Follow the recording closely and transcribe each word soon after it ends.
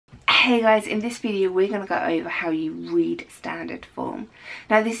Hey guys, in this video we're going to go over how you read standard form.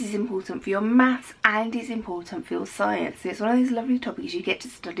 Now this is important for your maths and it's important for your science. It's one of those lovely topics you get to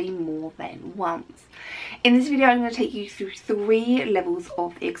study more than once. In this video I'm going to take you through 3 levels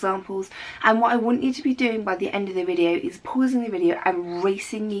of the examples, and what I want you to be doing by the end of the video is pausing the video and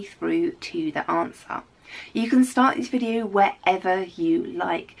racing me through to the answer. You can start this video wherever you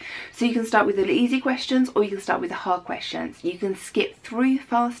like. So you can start with the easy questions or you can start with the hard questions. You can skip through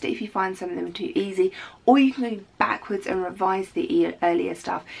faster if you find some of them too easy, or you can go backwards and revise the earlier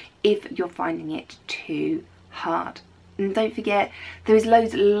stuff if you're finding it too hard. And don't forget, there is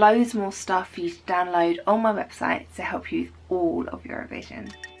loads more stuff for you to download on my website to help you with all of your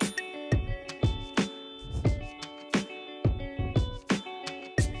revision.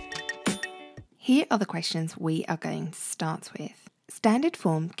 Here are the questions we are going to start with. Standard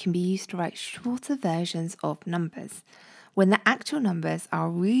form can be used to write shorter versions of numbers when the actual numbers are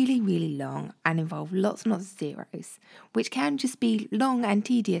really long and involve lots and lots of zeros, which can just be long and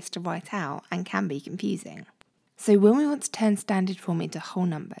tedious to write out and can be confusing. So when we want to turn standard form into whole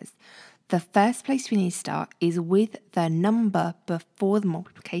numbers, the first place we need to start is with the number before the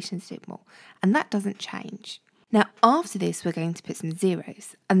multiplication symbol, and that doesn't change. Now after this we're going to put some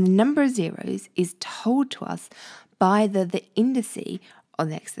zeros, and the number of zeros is told to us by the indice on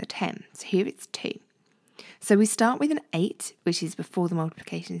next to the 10. So here it's 2. So we start with an 8, which is before the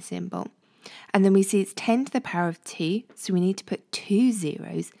multiplication symbol, and then we see it's 10 to the power of 2, so we need to put 2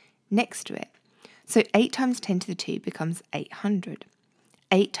 zeros next to it. So 8 times 10 to the 2 becomes 800.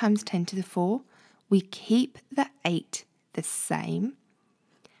 8 times 10 to the 4, we keep the 8 the same.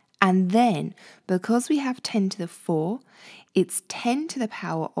 And then, because we have 10 to the 4, it's 10 to the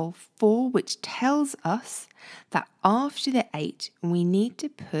power of 4, which tells us that after the 8, we need to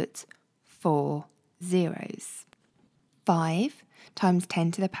put 4 zeros. 5 times 10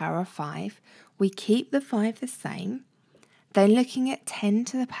 to the power of 5, we keep the 5 the same. Then looking at 10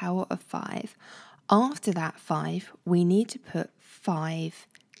 to the power of 5, after that 5, we need to put 5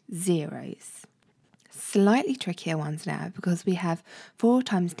 zeros. Slightly trickier ones now because we have 4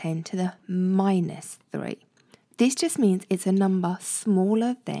 times 10 to the minus 3. This just means it's a number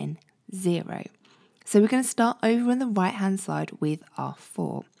smaller than 0. So we're going to start over on the right hand side with our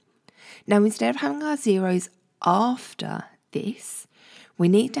 4. Now instead of having our zeros after this, we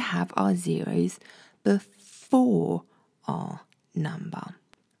need to have our zeros before our number.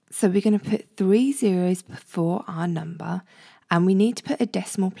 So we're going to put 3 zeros before our number, and we need to put a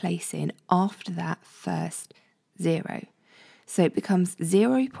decimal place in after that first 0. So it becomes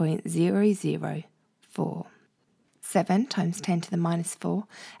 0.004. 7 times 10 to the minus 4.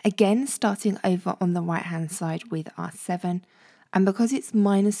 Again, starting over on the right hand side with our 7. And because it's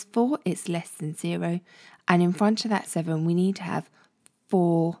minus 4, it's less than 0. And in front of that 7, we need to have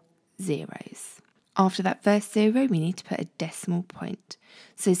 4 zeros. After that first 0, we need to put a decimal point.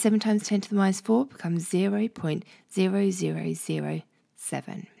 So 7 times 10 to the minus 4 becomes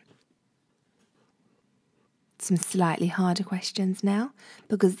 0.0007. Some slightly harder questions now,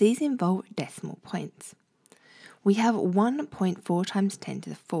 because these involve decimal points. We have 1.4 times 10 to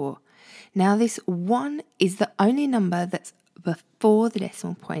the 4. Now this 1 is the only number that's before the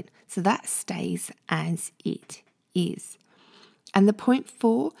decimal point, so that stays as it is. And the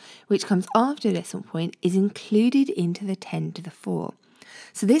 0.4, which comes after the decimal point, is included into the 10 to the 4.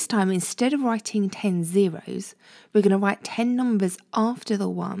 So this time, instead of writing 10 zeros, we're going to write 10 numbers after the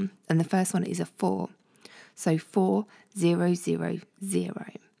 1, and the first one is a 4. So 4000.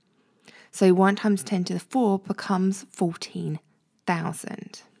 So 1 times 10 to the 4 becomes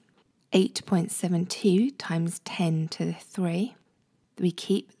 14,000. 8.72 times 10 to the 3. We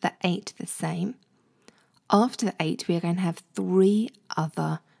keep the 8 the same. After the 8, we are going to have 3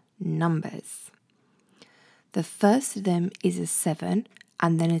 other numbers. The first of them is a 7,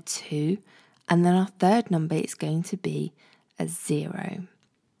 and then a 2, and then our third number is going to be a 0.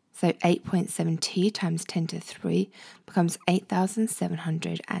 So 8.72 times 10 to the 3 becomes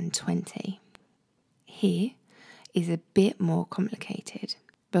 8,720. Here is a bit more complicated,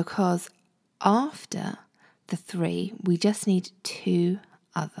 because after the 3, we just need 2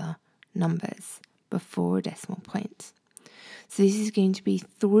 other numbers before a decimal point. So this is going to be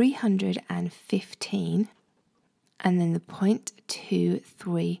 315, and then the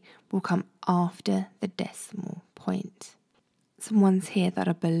 0.23 will come after the decimal point. Some ones here that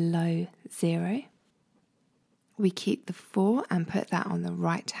are below 0. We keep the 4 and put that on the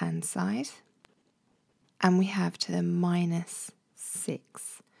right hand side, and we have to the minus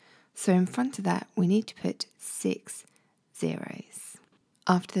 6. So in front of that we need to put 6 zeros.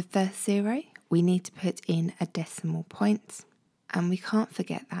 After the first 0, we need to put in a decimal point, And we can't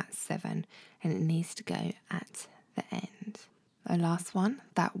forget that 7, and it needs to go at the end. The last one,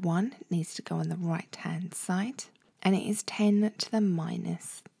 that 1 needs to go on the right hand side, and it is 10 to the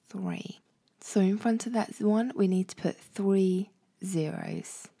minus 3. So in front of that 1, we need to put 3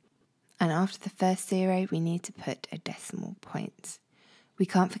 zeros. And after the first 0, we need to put a decimal point. We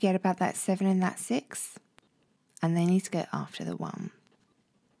can't forget about that 7 and that 6, and they need to go after the 1.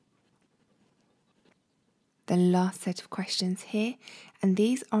 The last set of questions here, and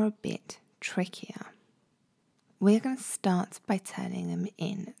these are a bit trickier. We're going to start by turning them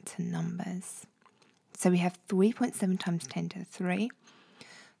into numbers. So we have 3.7 times 10 to the 3,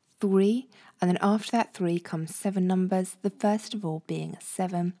 3, and then after that 3 comes 7 numbers, the first of all being a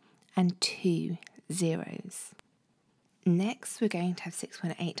 7 and 2 zeros. Next, we're going to have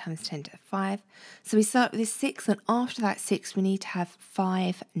 6.8 times 10 to the 5. So we start with a 6, and after that 6, we need to have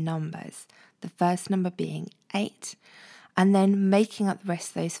 5 numbers. The first number being 8, and then making up the rest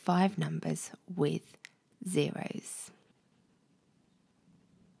of those 5 numbers with zeros.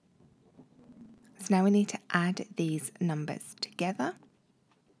 So now we need to add these numbers together.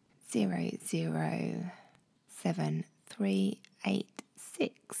 0, 0, 7, 3, 8,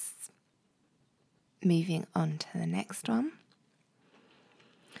 6. Moving on to the next one.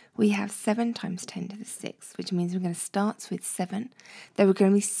 We have 7 times 10 to the 6, which means we're going to start with 7. There are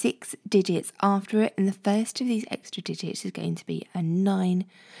going to be 6 digits after it, and the first of these extra digits is going to be a 9,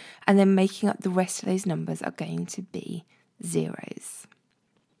 and then making up the rest of those numbers are going to be zeros.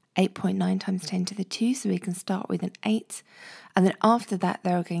 8.9 times 10 to the 2, so we can start with an 8, and then after that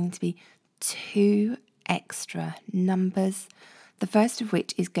there are going to be 2 extra numbers, the first of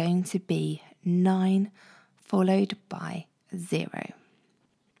which is going to be 9, followed by 0.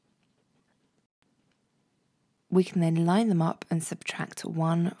 We can then line them up and subtract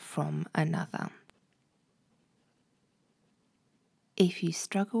one from another. If you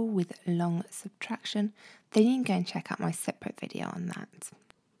struggle with long subtraction, then you can go and check out my separate video on that.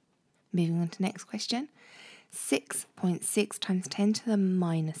 Moving on to the next question. 6.6 times 10 to the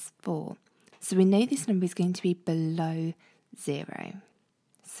minus 4. So we know this number is going to be below 0.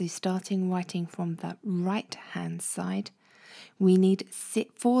 So starting writing from the right hand side, we need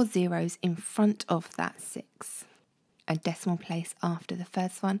 4 zeros in front of that 6. A decimal place after the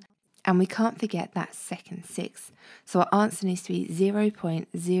first one, and we can't forget that second 6. So our answer needs to be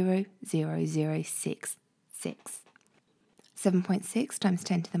 0.00066. 7.6 times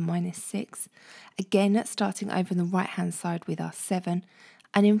 10 to the minus 6. Again, starting over on the right hand side with our 7,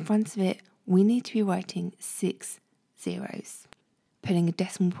 and in front of it we need to be writing 6 zeros. Putting a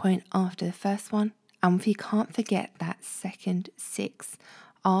decimal point after the first one, and we can't forget that second 6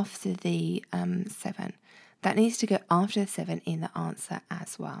 after the 7. That needs to go after the 7 in the answer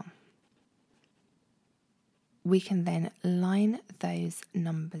as well. We can then line those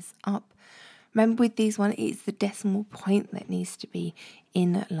numbers up. Remember, with these one, it's the decimal point that needs to be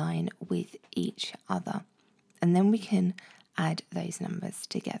in line with each other. And then we can add those numbers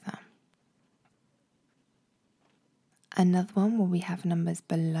together. Another one where we have numbers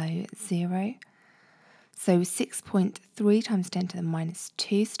below 0. So 6.3 times 10 to the minus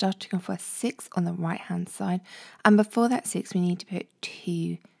 2, starting off with 6 on the right hand side. And before that 6, we need to put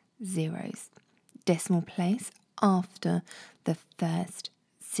 2 zeros. Decimal place after the first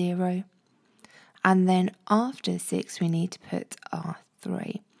 0. And then after 6, we need to put our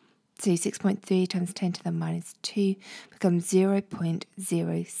 3. So 6.3 times 10 to the minus 2 becomes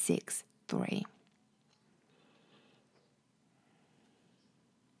 0.063.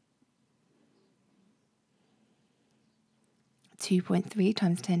 (2.3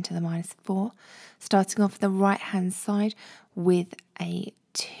 times 10 to the minus 4), starting off the right hand side with a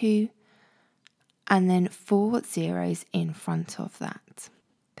 2 and then 4 zeros in front of that.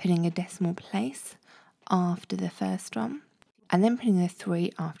 Putting a decimal place after the first one, and then putting the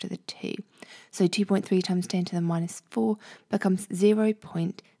 3 after the 2. So 2.3 times 10 to the minus 4 becomes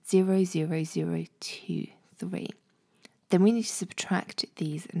 0.00023. Then we need to subtract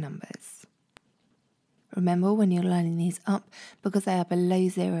these numbers. Remember, when you're lining these up, because they are below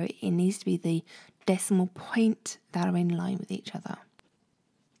 0, it needs to be the decimal point that are in line with each other.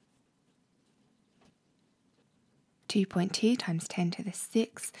 2.2 times 10 to the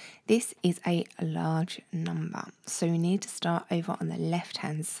 6. This is a large number, so we need to start over on the left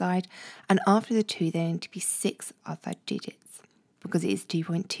hand side, and after the 2 there need to be 6 other digits. Because it is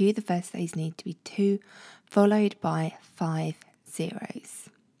 2.2, the first of these need to be 2, followed by 5 zeros.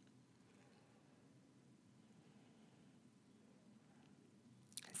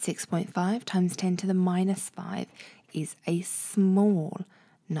 6.5 times 10 to the minus 5 is a small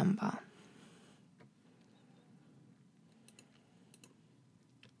number.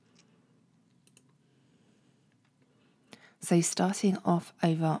 So starting off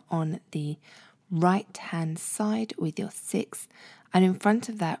over on the right hand side with your 6, and in front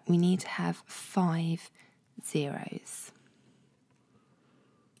of that we need to have 5 zeros.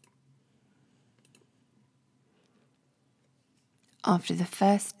 After the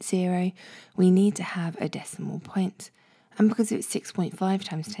first 0, we need to have a decimal point, and because it's 6.5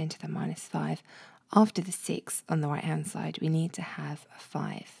 times 10 to the minus 5, after the 6 on the right hand side we need to have a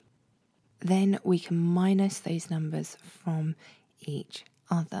 5. Then we can minus those numbers from each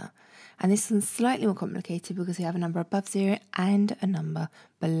other. And this one's slightly more complicated because we have a number above 0 and a number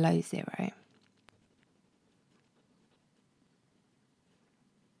below 0.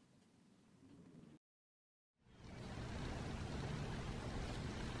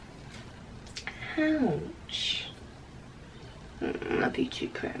 Ouch. Love you too,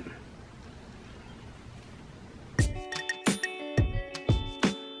 Prim.